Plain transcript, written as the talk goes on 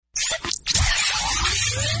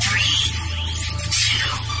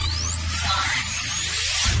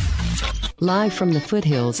Live from the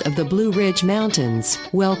foothills of the Blue Ridge Mountains,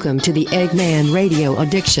 welcome to the Eggman Radio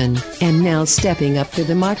Addiction. And now stepping up to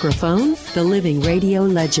the microphone, the living radio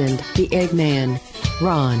legend, the Eggman,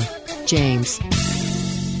 Ron James.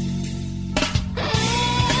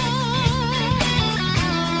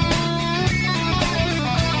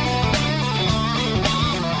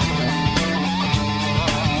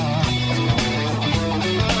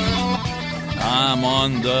 I'm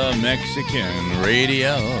on the Mexican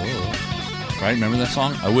radio. Right, remember that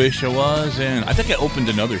song? I wish I was in. I think I opened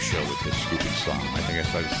another show with this stupid song. I think I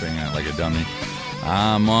started singing it like a dummy.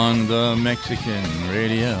 I'm on the Mexican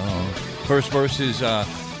radio. First verse is,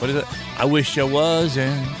 what is it? I wish I was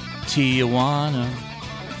in Tijuana,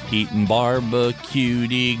 eating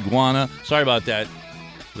barbecued iguana. Sorry about that,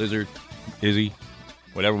 Lizard, Izzy,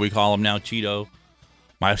 whatever we call him now, Cheeto.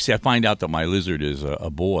 I find out that my lizard is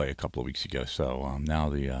a boy a couple of weeks ago, so now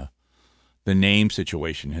the name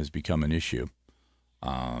situation has become an issue.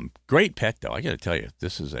 Great pet, though. I got to tell you,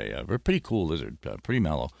 this is a pretty cool lizard, pretty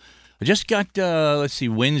mellow. I just got,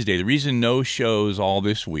 Wednesday. The reason no shows all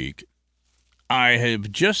this week, I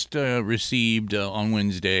have just received on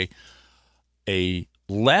Wednesday a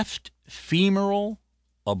left femoral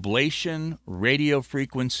ablation radio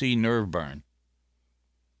frequency nerve burn.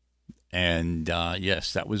 And,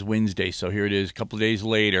 yes, that was Wednesday, so here it is a couple of days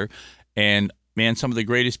later. And, man, some of the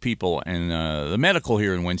greatest people, and the medical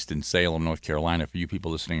here in Winston-Salem, North Carolina, for you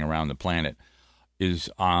people listening around the planet, is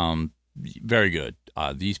very good.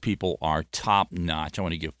 These people are top-notch. I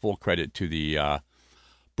want to give full credit to the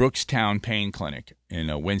Brookstown Pain Clinic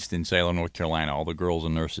in Winston-Salem, North Carolina, all the girls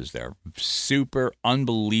and nurses there. Super,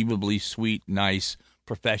 unbelievably sweet, nice,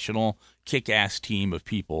 professional, kick-ass team of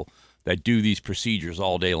people that do these procedures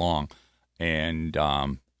all day long. And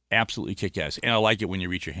absolutely kick-ass. And I like it when you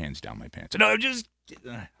reach your hands down my pants. No,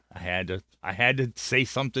 I had to say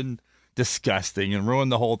something disgusting and ruin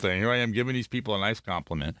the whole thing. Here I am giving these people a nice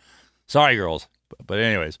compliment. Sorry, girls. But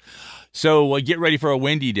anyways, so get ready for a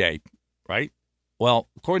windy day, right? Well,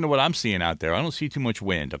 according to what I'm seeing out there, I don't see too much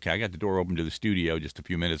wind. Okay, I got the door open to the studio just a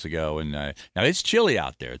few minutes ago, and now it's chilly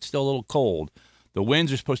out there. It's still a little cold. The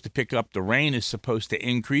winds are supposed to pick up. The rain is supposed to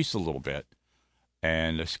increase a little bit.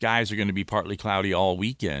 And the skies are going to be partly cloudy all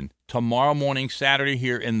weekend. Tomorrow morning, Saturday,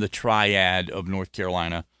 here in the Triad of North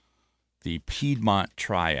Carolina, the Piedmont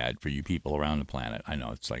Triad for you people around the planet. I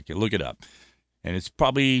know, it's like, look it up. And it's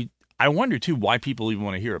probably, I wonder, too, why people even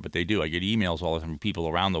want to hear it, but they do. I get emails all the time from people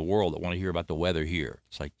around the world that want to hear about the weather here.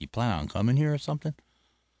 It's like, you plan on coming here or something?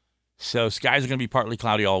 So skies are going to be partly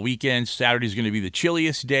cloudy all weekend. Saturday's going to be the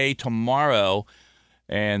chilliest day. Tomorrow,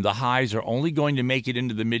 and the highs are only going to make it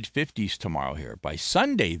into the mid-50s tomorrow here. By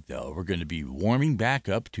Sunday, though, we're going to be warming back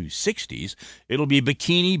up to 60s. It'll be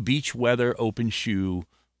bikini, beach weather, open shoe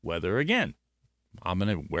weather again. I'm going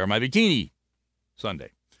to wear my bikini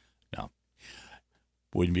Sunday. No,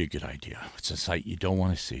 wouldn't be a good idea. It's a sight you don't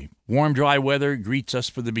want to see. Warm, dry weather greets us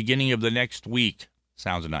for the beginning of the next week.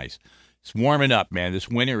 Sounds nice. It's warming up, man. This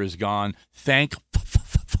winter is gone. Thank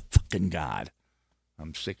fucking God.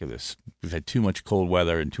 I'm sick of this. We've had too much cold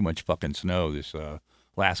weather and too much fucking snow this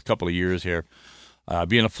last couple of years here.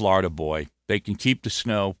 Being a Florida boy, they can keep the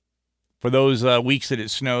snow. For those weeks that it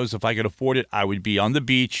snows, if I could afford it, I would be on the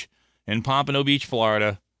beach in Pompano Beach,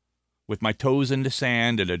 Florida, with my toes in the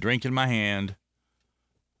sand and a drink in my hand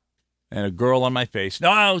and a girl on my face.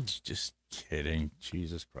 No, just kidding.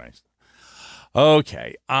 Jesus Christ.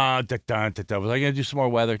 Okay. Was I going to do some more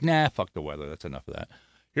weather? Nah, fuck the weather. That's enough of that.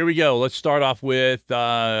 Here we go. Let's start off with,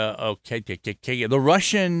 the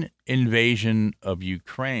Russian invasion of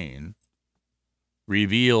Ukraine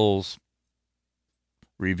reveals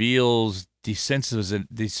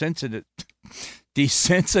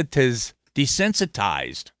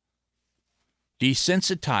desensitized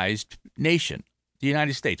nation, the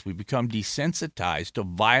United States. We've become desensitized to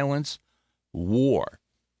violence, war.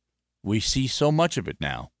 We see so much of it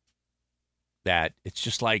now that it's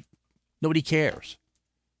just like nobody cares.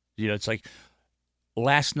 You know, it's like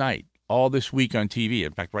last night, all this week on TV.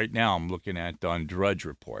 In fact, right now I'm looking at on Drudge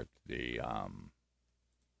Report, the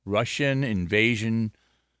Russian invasion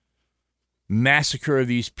massacre of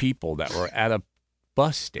these people that were at a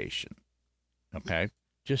bus station. Okay,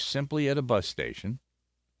 just simply at a bus station.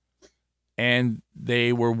 And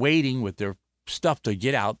they were waiting with their stuff to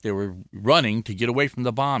get out. They were running to get away from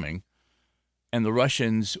the bombing. And the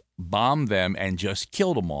Russians bombed them and just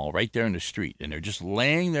killed them all right there in the street. And they're just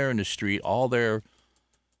laying there in the street. All their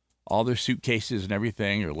suitcases and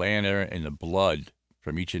everything are laying there in the blood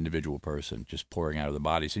from each individual person just pouring out of the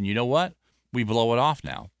bodies. And you know what? We blow it off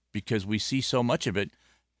now because we see so much of it.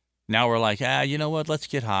 Now we're like, you know what? Let's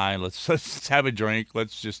get high. Let's have a drink.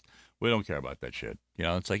 We don't care about that shit.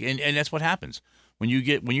 It's like, and that's what happens when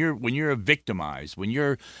you're victimized, when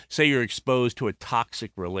you're exposed to a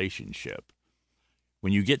toxic relationship,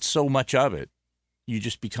 when you get so much of it, you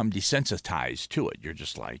just become desensitized to it. You're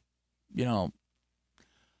just like,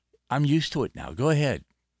 I'm used to it now. Go ahead,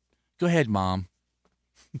 Mom.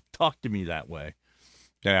 Talk to me that way.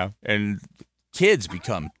 Yeah, and kids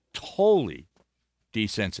become totally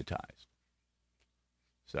desensitized.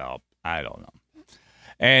 So I don't know.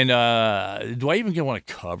 And do I even want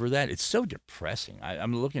to cover that? It's so depressing.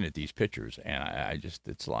 I'm looking at these pictures, and I just,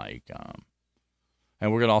 it's like,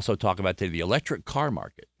 and we're going to also talk about today the electric car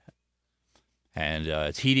market. And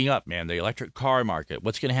it's heating up, man, the electric car market.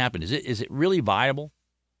 What's going to happen? Is it really viable?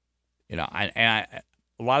 A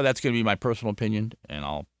lot of that's going to be my personal opinion, and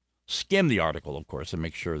I'll skim the article, of course, and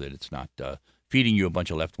make sure that it's not feeding you a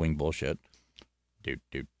bunch of left-wing bullshit.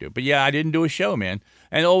 But yeah, I didn't do a show, man.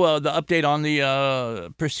 And the update on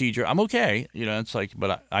the procedure, I'm okay. It's like,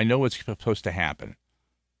 but I know what's supposed to happen.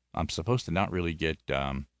 I'm supposed to not really get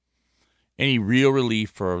any real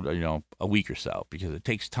relief for a week or so, because it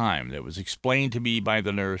takes time. That was explained to me by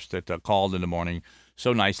the nurse that called in the morning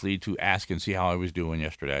so nicely to ask and see how I was doing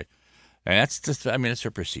yesterday. And that's just, it's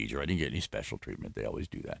her procedure. I didn't get any special treatment. They always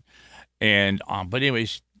do that. And but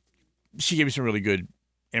anyways, she gave me some really good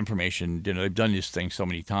information. They've done this thing so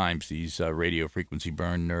many times, these radio frequency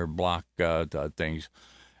burn nerve block things.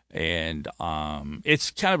 And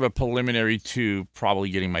it's kind of a preliminary to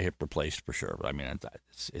probably getting my hip replaced for sure.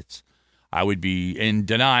 It's I would be in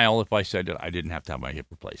denial if I said that I didn't have to have my hip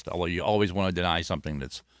replaced. Although you always want to deny something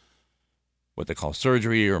that's what they call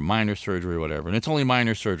surgery or minor surgery or whatever. And it's only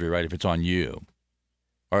minor surgery, right, if it's on you.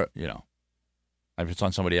 Or, if it's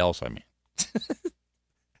on somebody else,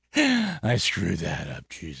 I screwed that up.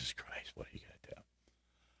 Jesus Christ, what are you going to do?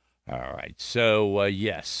 All right, so,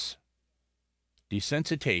 yes,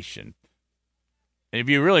 desensitization. And if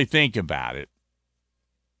you really think about it,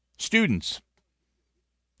 students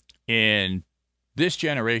in this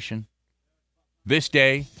generation, this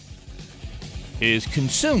day, is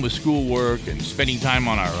consumed with schoolwork and spending time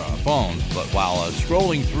on our phones. But while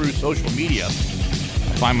scrolling through social media, I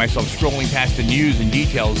find myself scrolling past the news and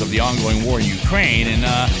details of the ongoing war in Ukraine. And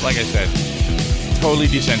like I said, totally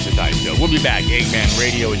desensitized to it. We'll be back. Eggman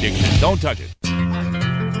Radio Addiction. Don't touch it.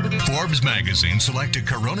 Forbes magazine selected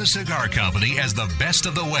Corona Cigar Company as the best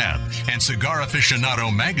of the web, and Cigar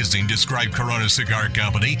Aficionado magazine described Corona Cigar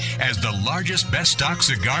Company as the largest best-stocked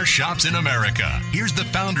cigar shops in America. Here's the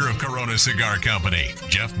founder of Corona Cigar Company,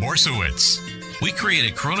 Jeff Borsowitz. We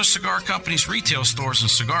created Corona Cigar Company's retail stores and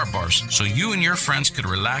cigar bars so you and your friends could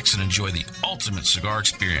relax and enjoy the ultimate cigar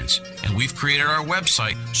experience. And we've created our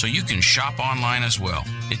website so you can shop online as well.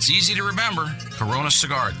 It's easy to remember,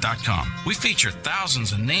 coronacigar.com. We feature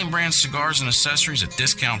thousands of name brand cigars and accessories at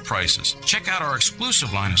discount prices. Check out our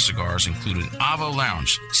exclusive line of cigars including Avo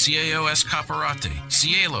Lounge, CAO Escaparate,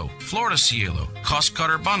 Cielo, Florida Cielo, Cost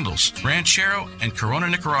Cutter Bundles, Ranchero, and Corona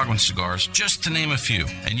Nicaraguan cigars, just to name a few.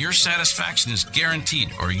 And your satisfaction is guaranteed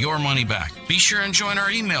or your money back. Be sure and join our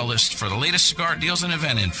email list for the latest cigar deals and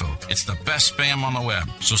event info. It's the best spam on the web.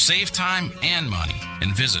 So save time and money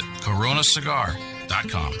and visit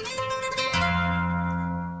coronacigar.com.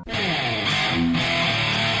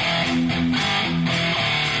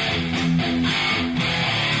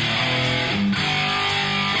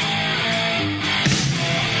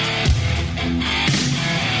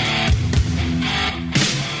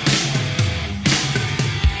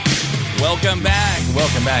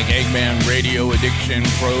 Welcome back, Eggman Radio Addiction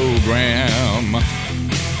Program.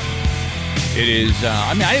 It is,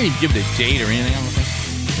 I didn't even give the date or anything, I don't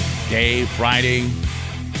think. Day, Friday,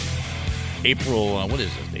 April, what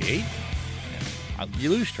is it, the 8th? Yeah. You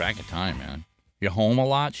lose track of time, man. You're home a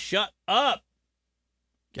lot? Shut up!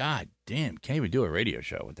 God damn, can't even do a radio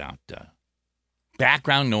show without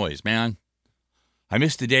background noise, man. I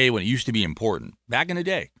missed the day when it used to be important. Back in the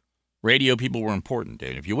day. Radio people were important,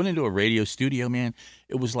 dude. If you went into a radio studio, man,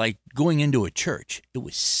 it was like going into a church. It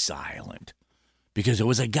was silent because there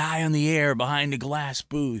was a guy on the air behind the glass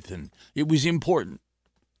booth, and it was important.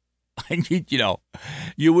 And,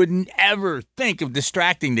 you wouldn't ever think of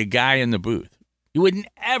distracting the guy in the booth. You wouldn't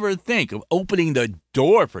ever think of opening the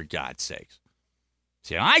door, for God's sakes.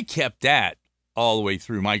 See, I kept that all the way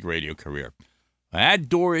through my radio career. That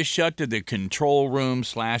door is shut to the control room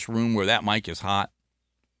 / room where that mic is hot.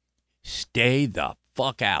 Stay the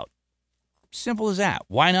fuck out. Simple as that.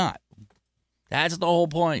 Why not? That's the whole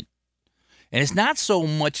point. And it's not so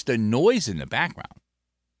much the noise in the background.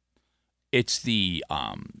 It's the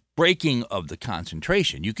breaking of the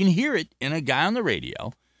concentration. You can hear it in a guy on the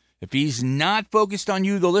radio if he's not focused on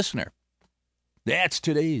you, the listener. That's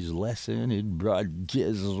today's lesson in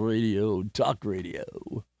broadcast radio, talk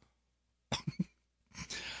radio.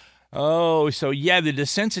 Oh, so yeah, the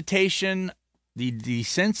desensitization,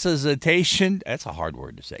 that's a hard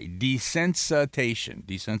word to say. Desensitization.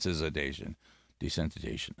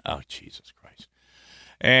 Oh, Jesus Christ.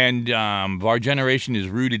 And our generation is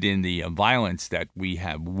rooted in the violence that we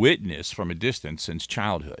have witnessed from a distance since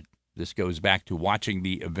childhood. This goes back to watching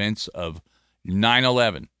the events of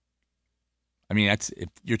 9/11. I mean, if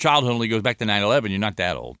your childhood only goes back to 9/11, you're not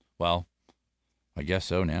that old. Well, I guess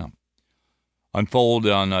so now. Unfold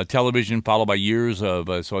on television, followed by years of...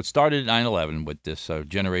 so it started at 9/11 with this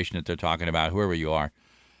generation that they're talking about, whoever you are.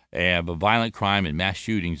 But violent crime and mass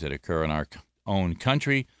shootings that occur in our own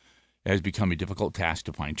country has become a difficult task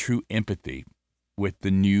to find true empathy with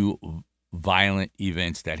the new violent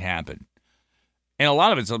events that happen. And a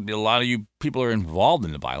lot of you people are involved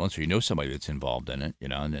in the violence, or you know somebody that's involved in it,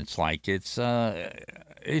 and it's like it's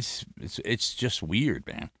just weird,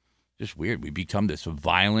 man. Just weird. We become this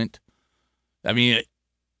violent. I mean,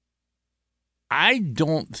 I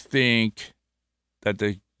don't think that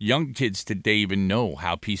the young kids today even know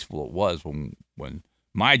how peaceful it was when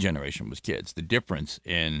my generation was kids. The difference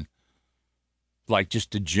in like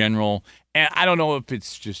just the general, and I don't know if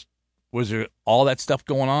it's just, was there all that stuff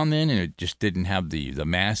going on then, and it just didn't have the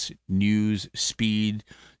mass news speed,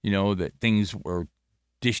 that things were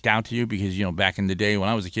dished out to you? Because, back in the day when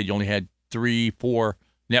I was a kid, you only had 3-4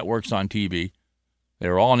 networks on TV. They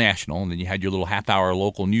were all national, and then you had your little half-hour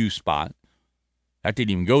local news spot. That didn't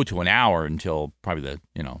even go to an hour until probably the,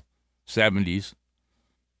 70s,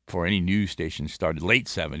 before any news station started, late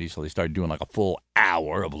 70s, so they started doing like a full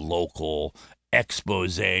hour of local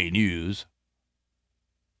expose news.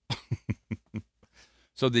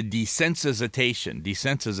 So the desensitized,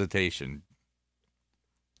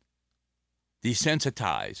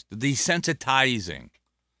 desensitizing.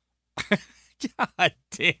 God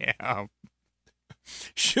damn.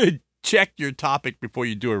 Should check your topic before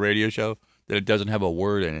you do a radio show, that it doesn't have a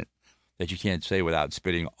word in it that you can't say without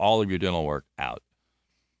spitting all of your dental work out.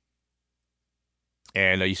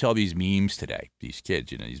 And you saw these memes today, these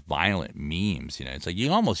kids, these violent memes. It's like you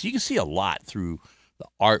can see a lot through the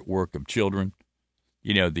artwork of children.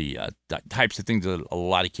 The types of things that a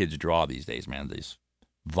lot of kids draw these days, man. These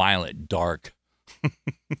violent, dark.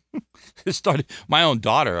 It started. My own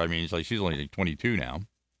daughter. I mean, she's only like 22 now.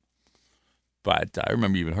 But I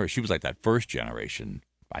remember even her. She was like that first generation,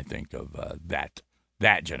 I think, of that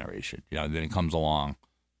generation. Then it comes along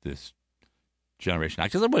this generation.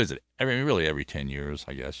 Because what is it? Really every 10 years,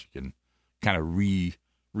 I guess, you can kind of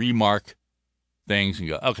remark things and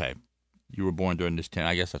go, okay, you were born during this 10.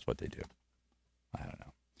 I guess that's what they do. I don't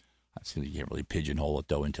know. I see you can't really pigeonhole it,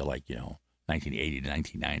 though, into 1980 to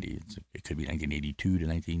 1990. It could be 1982 to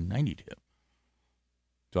 1992.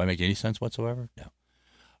 Do I make any sense whatsoever? No.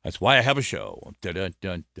 That's why I have a show. Dun, dun,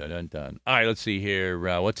 dun, dun, dun. All right, let's see here.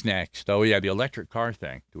 What's next? Oh, yeah, the electric car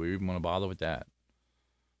thing. Do we even want to bother with that?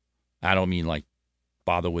 I don't mean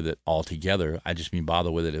bother with it altogether. I just mean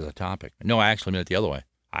bother with it as a topic. No, I actually mean it the other way.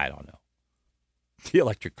 I don't know. The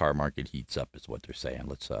electric car market heats up is what they're saying.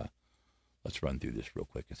 Let's run through this real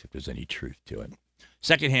quick and see if there's any truth to it.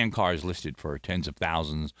 Secondhand cars listed for tens of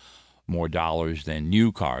thousands more dollars than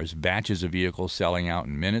new cars. Batches of vehicles selling out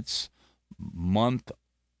in minutes.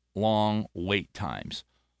 Month-long wait times.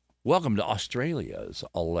 Welcome to Australia's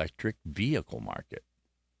electric vehicle market.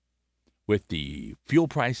 With the fuel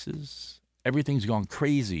prices, everything's gone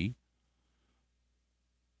crazy.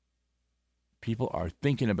 People are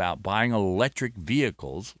thinking about buying electric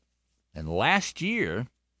vehicles. And last year,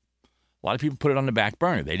 a lot of people put it on the back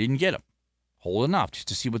burner. They didn't get them. Holding off just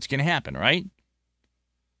to see what's going to happen, right?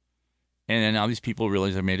 And then now these people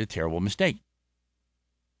realize they made a terrible mistake.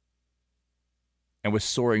 And with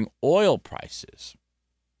soaring oil prices,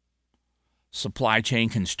 supply chain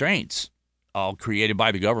constraints, all created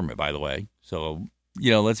by the government, by the way. So,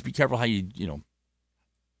 let's be careful how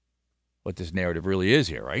what this narrative really is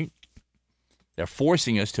here, right? They're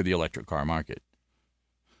forcing us to the electric car market.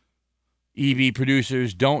 EV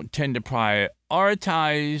producers don't tend to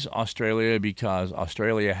prioritize Australia because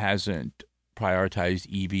Australia hasn't prioritized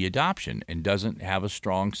EV adoption and doesn't have a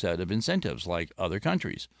strong set of incentives like other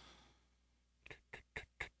countries.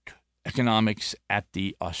 Economics at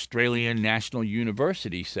the Australian National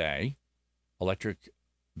University say electric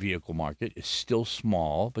vehicle market is still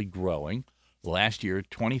small but growing. Last year,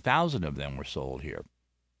 20,000 of them were sold here.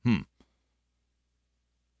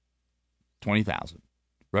 20,000,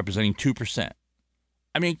 representing 2%.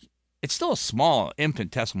 I mean, it's still a small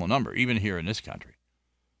infinitesimal number, even here in this country.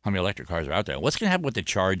 How many electric cars are out there? What's going to happen with the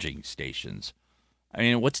charging stations I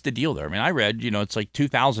mean, what's the deal there? I mean, I read, it's like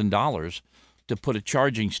 $2,000 to put a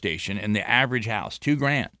charging station in the average house,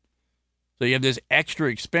 $2,000. So you have this extra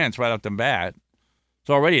expense right off the bat. It's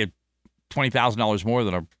already $20,000 more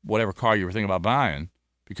than whatever car you were thinking about buying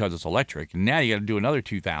because it's electric. And now you got to do another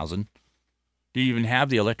 $2,000. Do you even have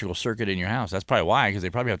the electrical circuit in your house? That's probably why, because they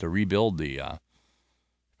probably have to rebuild probably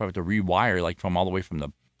have to rewire like from all the way from the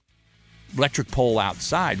electric pole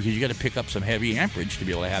outside, because you got to pick up some heavy amperage to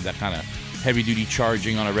be able to have that kind of heavy-duty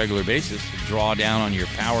charging on a regular basis to draw down on your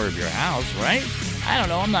power of your house, right? I don't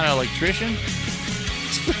know. I'm not an electrician.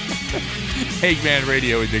 Eggman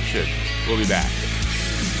Radio Addiction. We'll be back.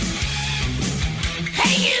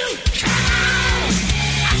 Hey, you! Come on!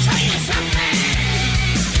 I'll tell you something!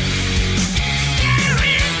 There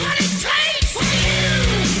is what it takes for you!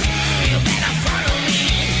 You better follow me!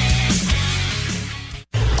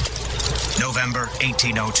 November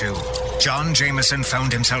 1802. John Jameson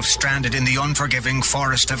found himself stranded in the unforgiving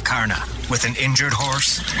forest of Carna, with an injured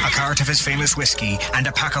horse, a cart of his famous whiskey, and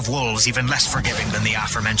a pack of wolves even less forgiving than the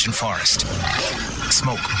aforementioned forest.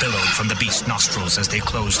 Smoke billowed from the beast's nostrils as they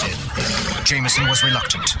closed in. Jameson was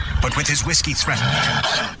reluctant, but with his whiskey threatened,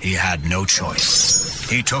 he had no choice.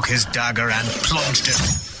 He took his dagger and plunged it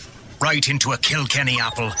right into a Kilkenny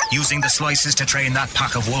apple, using the slices to train that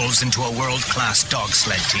pack of wolves into a world-class dog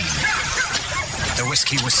sled team. The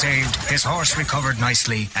whiskey was saved, his horse recovered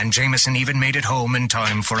nicely, and Jameson even made it home in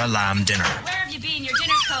time for a lamb dinner. Where have you been? Your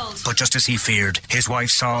dinner's cold. But just as he feared, his wife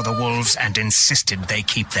saw the wolves and insisted they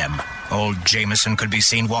keep them. Old Jameson could be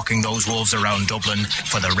seen walking those wolves around Dublin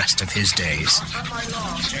for the rest of his days,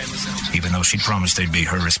 even though she'd promised they'd be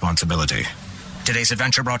her responsibility. Today's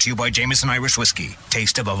adventure brought to you by Jameson Irish Whiskey.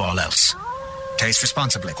 Taste above all else. Taste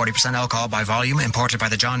responsibly. 40% alcohol by volume. Imported by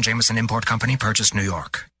the John Jameson Import Company. Purchased New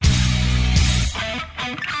York.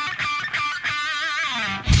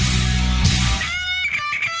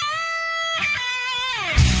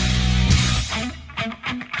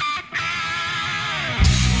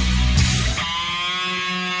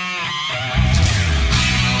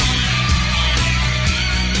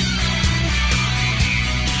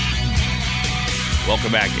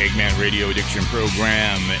 Welcome back, Eggman Radio Addiction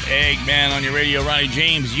Program. Eggman on your radio. Ronnie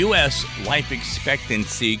James. U.S. life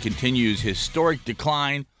expectancy continues historic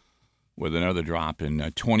decline with another drop in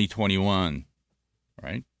 2021.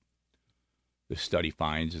 Right? The study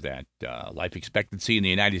finds that life expectancy in the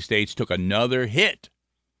United States took another hit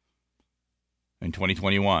in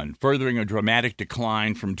 2021, furthering a dramatic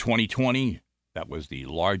decline from 2020. That was the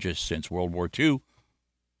largest since World War II,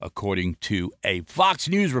 according to a Fox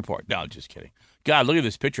News report. No, just kidding. God, look at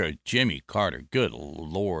this picture of Jimmy Carter. Good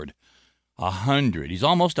Lord. 100. He's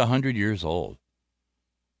almost 100 years old.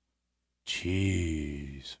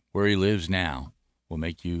 Jeez. Where he lives now will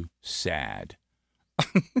make you sad.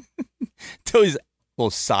 Those little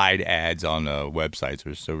side ads on websites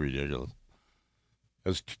are so ridiculous.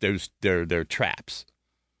 They're traps.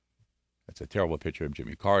 That's a terrible picture of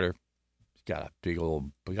Jimmy Carter. He's got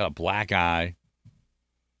a black eye.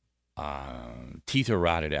 Teeth are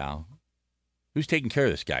rotted out. Who's taking care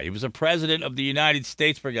of this guy? He was a president of the United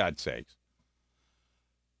States, for God's sakes.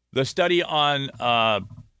 The study on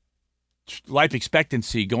life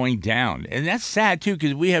expectancy going down. And that's sad, too,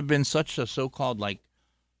 because we have been such a so-called,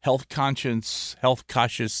 health cautious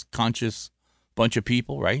bunch of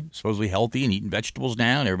people, right? Supposedly healthy and eating vegetables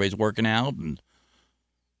now, and everybody's working out, and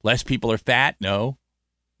less people are fat. No.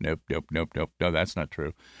 Nope. No, that's not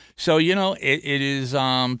true. So, it is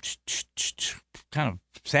kind of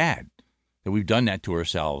sad that we've done that to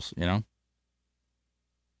ourselves, It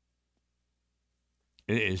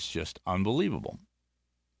is just unbelievable.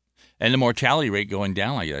 And the mortality rate going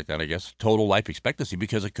down like that, I guess, total life expectancy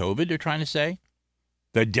because of COVID, they're trying to say.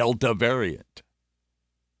 The Delta variant.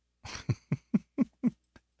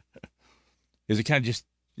 Does it kind of just,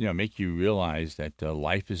 make you realize that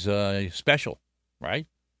life is special, right?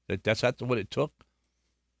 That's what it took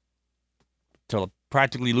to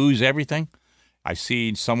practically lose everything. I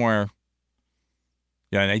see somewhere,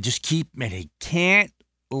 they just they can't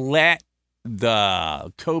let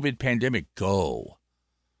the COVID pandemic go.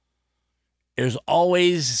 There's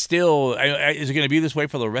always still, is it going to be this way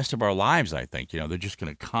for the rest of our lives, I think? They're just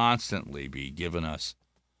going to constantly be giving us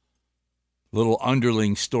little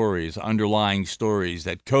underlying stories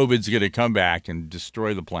that COVID's going to come back and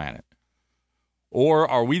destroy the planet. Or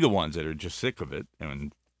are we the ones that are just sick of it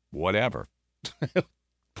and whatever?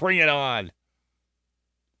 Bring it on.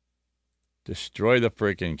 Destroy the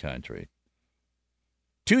freaking country.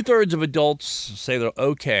 2/3 of adults say they're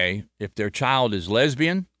okay if their child is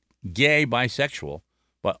lesbian, gay, bisexual,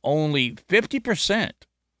 but only 50%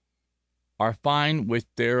 are fine with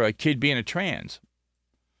their kid being a trans.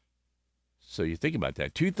 So you think about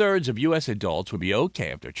that. 2/3 of U.S. adults would be okay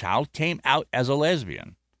if their child came out as a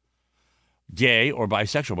lesbian, gay, or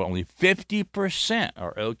bisexual, but only 50%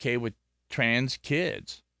 are okay with trans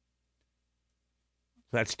kids.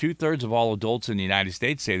 That's 2/3 of all adults in the United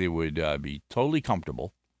States say they would be totally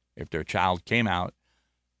comfortable if their child came out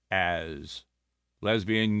as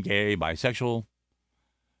lesbian, gay, bisexual.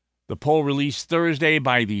 The poll released Thursday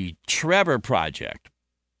by the Trevor Project,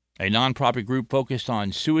 a nonprofit group focused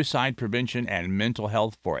on suicide prevention and mental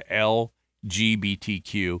health for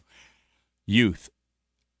LGBTQ youth.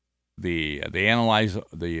 They analyze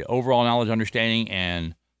the overall knowledge, understanding,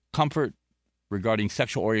 and comfort regarding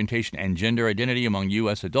sexual orientation and gender identity among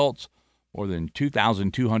U.S. adults. More than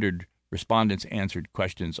 2,200 respondents answered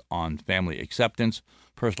questions on family acceptance,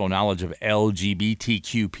 personal knowledge of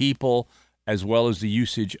LGBTQ people, as well as the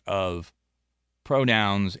usage of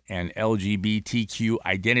pronouns and LGBTQ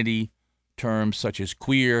identity terms such as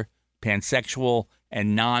queer, pansexual,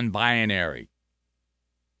 and non-binary.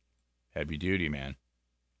 Heavy duty, man.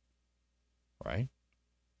 Right?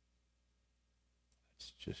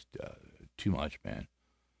 It's just too much, man.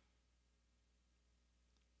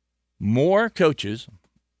 More coaches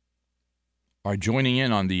are joining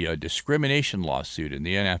in on the discrimination lawsuit in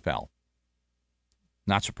the NFL.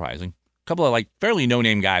 Not surprising. A couple of fairly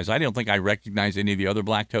no-name guys. I don't think I recognize any of the other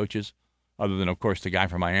black coaches, other than, of course, the guy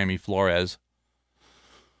from Miami, Flores,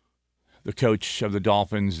 the coach of the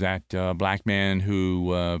Dolphins, that black man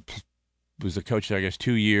who was the coach there, I guess,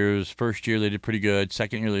 2 years. First year they did pretty good.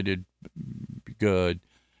 Second year they did good.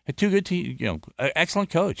 Had two good teams.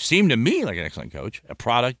 Excellent coach. Seemed to me like an excellent coach. A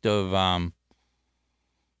product of,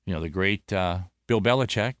 the great Bill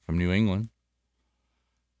Belichick from New England,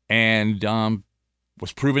 and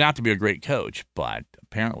was proven out to be a great coach, but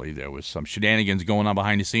apparently there was some shenanigans going on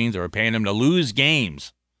behind the scenes. They were paying him to lose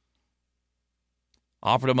games.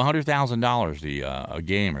 Offered him $100,000 a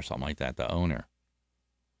game or something like that, the owner.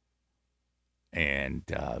 And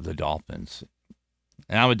the Dolphins.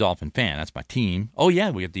 And I'm a Dolphin fan. That's my team. Oh, yeah,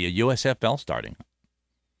 we have the USFL starting.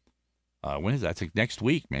 When is that? It's next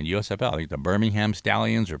week, man, USFL. I think the Birmingham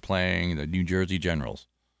Stallions are playing the New Jersey Generals.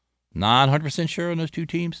 Not 100% sure on those two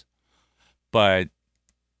teams, but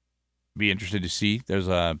be interested to see.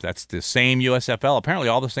 That's the same USFL. Apparently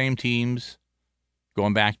all the same teams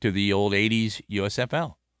going back to the old 80s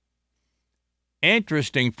USFL.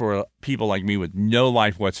 Interesting for people like me with no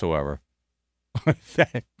life whatsoever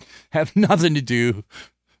that have nothing to do.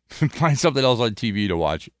 Find something else on TV to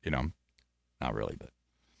watch, Not really, but.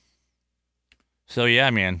 So, yeah,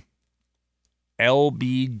 man.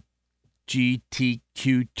 LGBTQ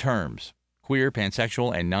terms. Queer,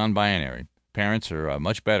 pansexual, and non-binary. Parents are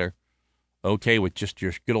much better. Okay with just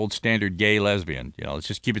your good old standard gay lesbian. Let's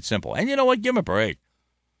just keep it simple. And you know what? Give them a break.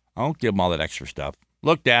 I don't give them all that extra stuff.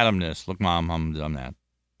 Look, Dad, I'm this. Look, Mom, I'm that.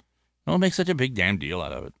 Don't make such a big damn deal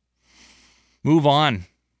out of it. Move on.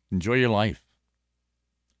 Enjoy your life.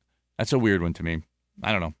 That's a weird one to me.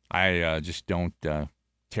 I don't know. I just don't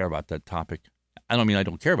care about that topic. I don't mean I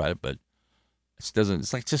don't care about it, but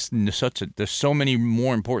it's like just there's so many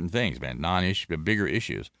more important things, man. Non-issue, bigger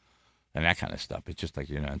issues. And that kind of stuff. It's just like,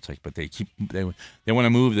 it's like, but they want to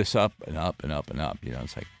move this up and up and up and up.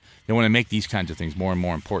 It's like they want to make these kinds of things more and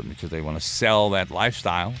more important because they want to sell that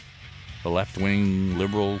lifestyle, the left-wing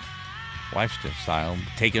liberal lifestyle,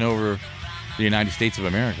 taking over the United States of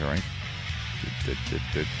America, right?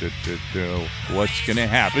 What's going to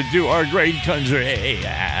happen to our great country?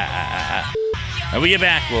 When we get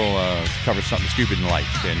back, we'll cover something stupid and light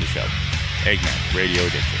to end the show. Eggman, Radio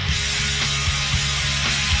Addiction.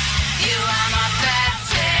 You are my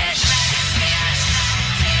fetish.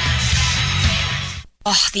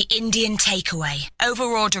 Oh, the Indian takeaway.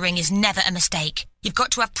 Over-ordering is never a mistake. You've got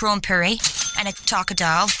to have prawn puree, and a taka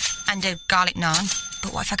dal, and a garlic naan.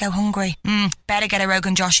 But what if I go hungry? Better get a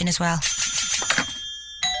Rogan Josh in as well.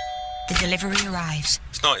 The delivery arrives.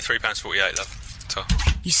 It's £93.48, love. So.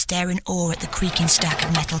 You stare in awe at the creaking stack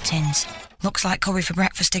of metal tins. Looks like curry for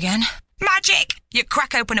breakfast again. Magic! You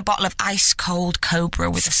crack open a bottle of ice-cold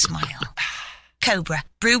Cobra with a smile. Cobra,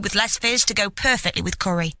 brewed with less fizz to go perfectly with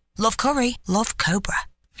curry. Love curry, love Cobra.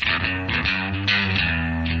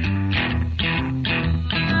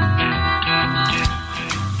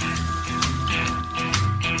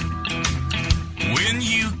 When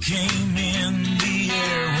you came in, the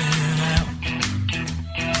air went out,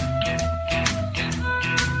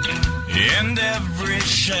 and every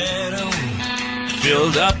shadow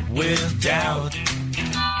filled up with doubt.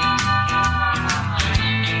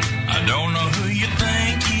 I don't know who you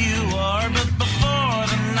think you are, but before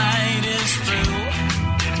the night is through,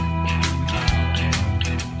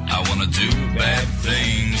 I wanna do bad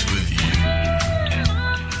things with you.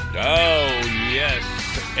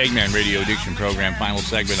 Eggman Radio Addiction Program, final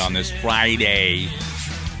segment on this Friday,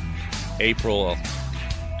 April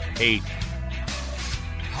 8th,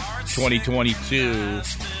 2022.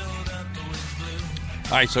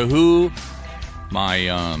 All right, so my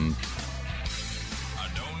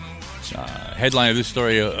headline of this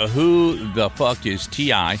story, who the fuck is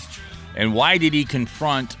T.I., and why did he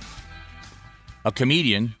confront a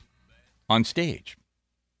comedian on stage,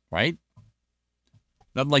 right?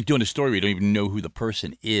 Nothing like doing a story where you don't even know who the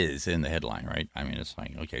person is in the headline, right? I mean, it's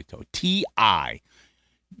like, okay, so T.I.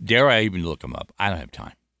 Dare I even look him up? I don't have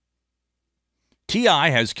time. T.I.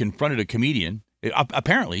 has confronted a comedian.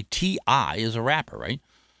 Apparently, T.I. is a rapper, right?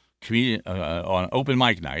 Comedian on open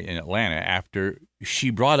mic night in Atlanta after she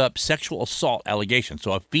brought up sexual assault allegations.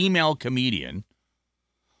 So a female comedian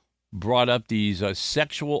brought up these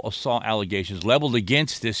sexual assault allegations leveled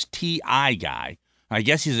against this T.I. guy. I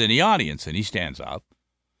guess he's in the audience, and he stands up.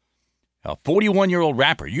 A 41-year-old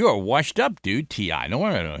rapper. You are washed up, dude, T.I. No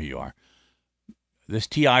one knows who you are. This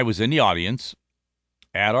T.I. was in the audience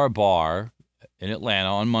at our bar in Atlanta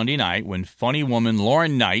on Monday night when funny woman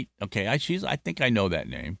Lauren Knight, okay, I think I know that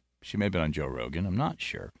name. She may have been on Joe Rogan. I'm not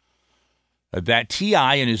sure. That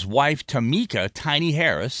T.I. and his wife, Tamika Tiny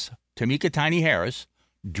Harris,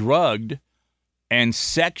 drugged and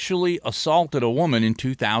sexually assaulted a woman in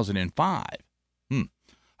 2005.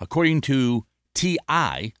 According to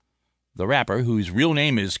T.I., the rapper, whose real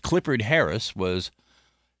name is Clifford Harris,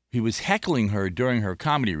 he was heckling her during her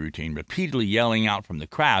comedy routine, repeatedly yelling out from the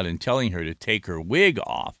crowd and telling her to take her wig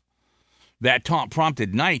off. That taunt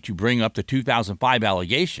prompted Knight to bring up the 2005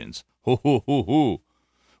 allegations,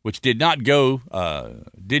 which didn't go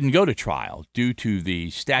to trial due to the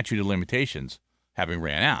statute of limitations having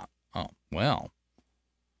ran out. Oh, well.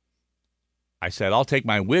 I said, I'll take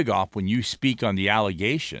my wig off when you speak on the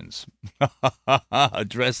allegations.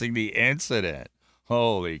 Addressing the incident.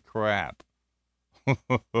 Holy crap.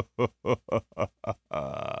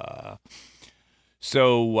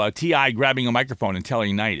 So T.I. grabbing a microphone and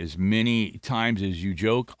telling Knight, as many times as you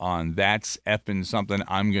joke on that's effing something,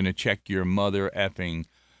 I'm going to check your mother effing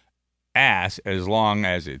ass as long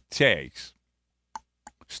as it takes.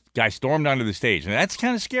 Guy stormed onto the stage. And that's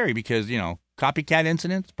kind of scary because, copycat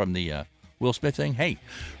incidents from the Will Smith thing. Hey,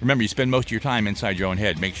 remember, you spend most of your time inside your own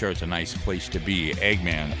head. Make sure it's a nice place to be.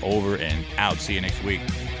 Eggman, over and out. See you next week.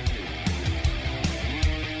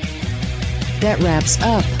 That wraps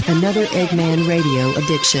up another Eggman Radio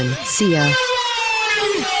Addiction. See ya.